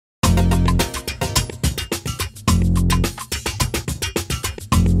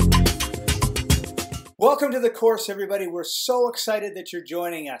Welcome to the course, everybody. We're so excited that you're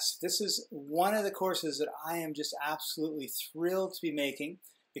joining us. This is one of the courses that I am just absolutely thrilled to be making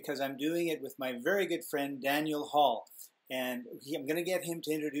because I'm doing it with my very good friend, Daniel Hall. And I'm going to get him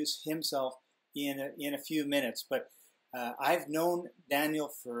to introduce himself in a few minutes. But I've known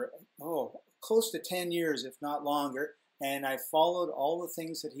Daniel for, close to 10 years, if not longer. And I've followed all the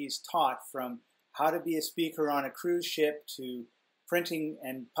things that he's taught, from how to be a speaker on a cruise ship to printing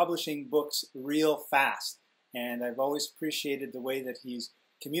and publishing books real fast. And I've always appreciated the way that he's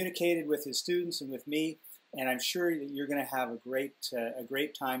communicated with his students and with me. And I'm sure that you're going to have a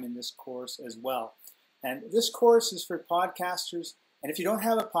great time in this course as well. And this course is for podcasters. And if you don't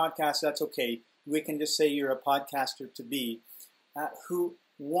have a podcast, that's okay. We can just say you're a podcaster to be, who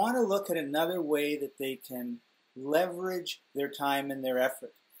want to look at another way that they can leverage their time and their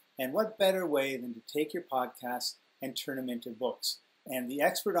effort. And what better way than to take your podcast and turn them into books. And the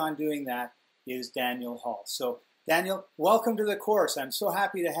expert on doing that is Daniel Hall. So Daniel, welcome to the course. I'm so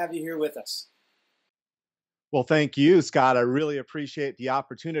happy to have you here with us. Well, thank you, Scott. I really appreciate the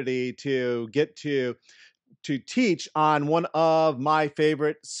opportunity to get to teach on one of my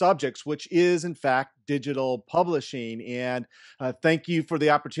favorite subjects, which is, in fact, digital publishing. And thank you for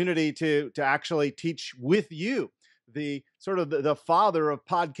the opportunity to actually teach with you, the sort of the father of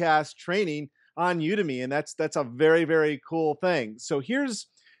podcast training on Udemy, and that's a very, very cool thing. So here's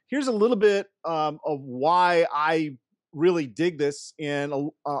a little bit of why I really dig this, and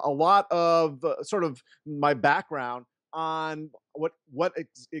a lot of sort of my background on what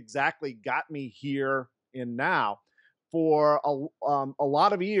exactly got me here and now. For a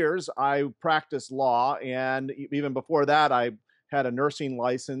lot of years, I practiced law, and even before that, I had a nursing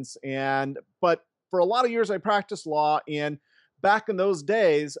license. But for a lot of years, I practiced law, and back in those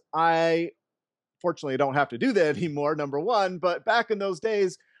days, fortunately, I don't have to do that anymore, number one, but back in those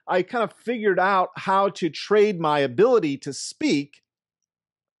days, I kind of figured out how to trade my ability to speak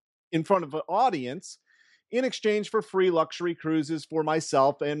in front of an audience in exchange for free luxury cruises for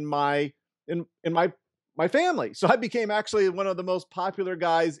myself and my family. So I became actually one of the most popular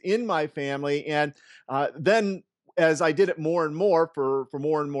guys in my family. And then as I did it more and more for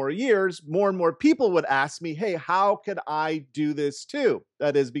more and more years, more and more people would ask me, hey, how could I do this too?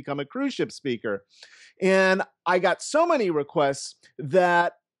 That is, become a cruise ship speaker. And I got so many requests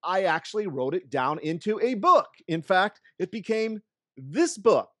that I actually wrote it down into a book. In fact, it became this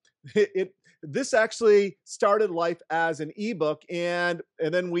book. This actually started life as an ebook, and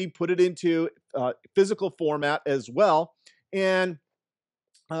then we put it into physical format as well. And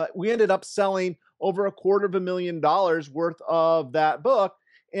we ended up selling over $250,000 worth of that book,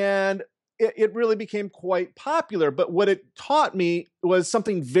 and it really became quite popular. But what it taught me was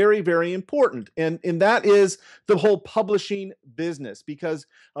something very, very important, and that is the whole publishing business. Because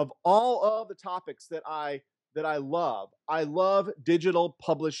of all of the topics that I love digital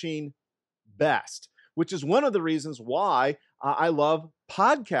publishing best, which is one of the reasons why I love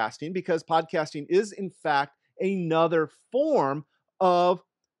podcasting, because podcasting is, in fact, another form of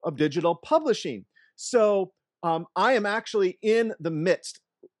digital publishing. So I am actually in the midst,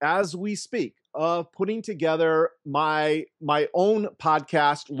 as we speak, of putting together my own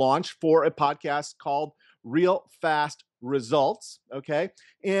podcast launch for a podcast called Real Fast Results. Okay.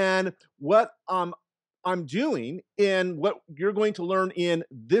 And what I'm doing, and what you're going to learn in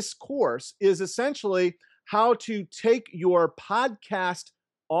this course, is essentially how to take your podcast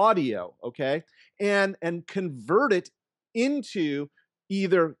audio, okay, and convert it into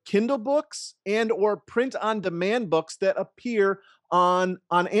either Kindle books and or print-on-demand books that appear on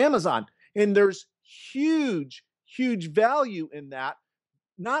Amazon. And there's huge value in that,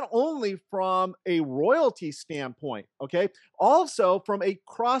 not only from a royalty standpoint, okay, also from a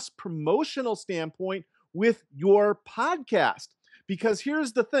cross-promotional standpoint with your podcast. Because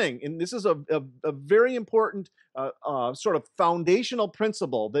here's the thing, and this is a very important sort of foundational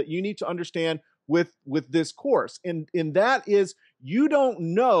principle that you need to understand with this course. And that is, you don't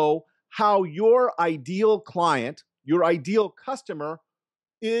know how your ideal client, your ideal customer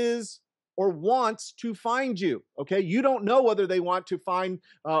is or wants to find you, okay? You don't know whether they want to find,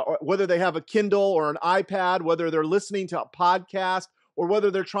 or whether they have a Kindle or an iPad, whether they're listening to a podcast, or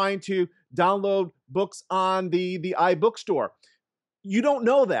whether they're trying to download books on the iBookstore. You don't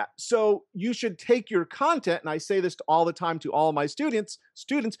know that. So you should take your content, and I say this all the time to all of my students,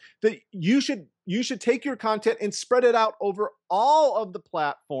 that you should take your content and spread it out over all of the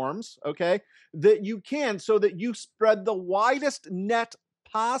platforms, okay, that you can, so that you spread the widest net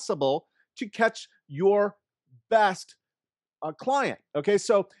possible to catch your best client. Okay,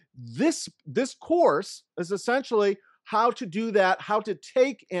 so this course is essentially how to do that, how to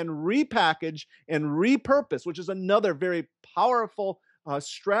take and repackage and repurpose, which is another very powerful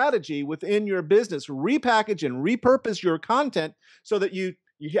strategy within your business. Repackage and repurpose your content so that you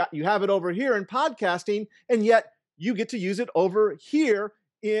have it over here in podcasting, and yet you get to use it over here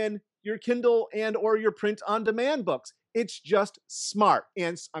in your Kindle and or your print-on-demand books. It's just smart.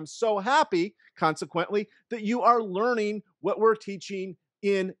 And I'm so happy, consequently, that you are learning what we're teaching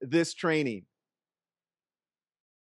in this training.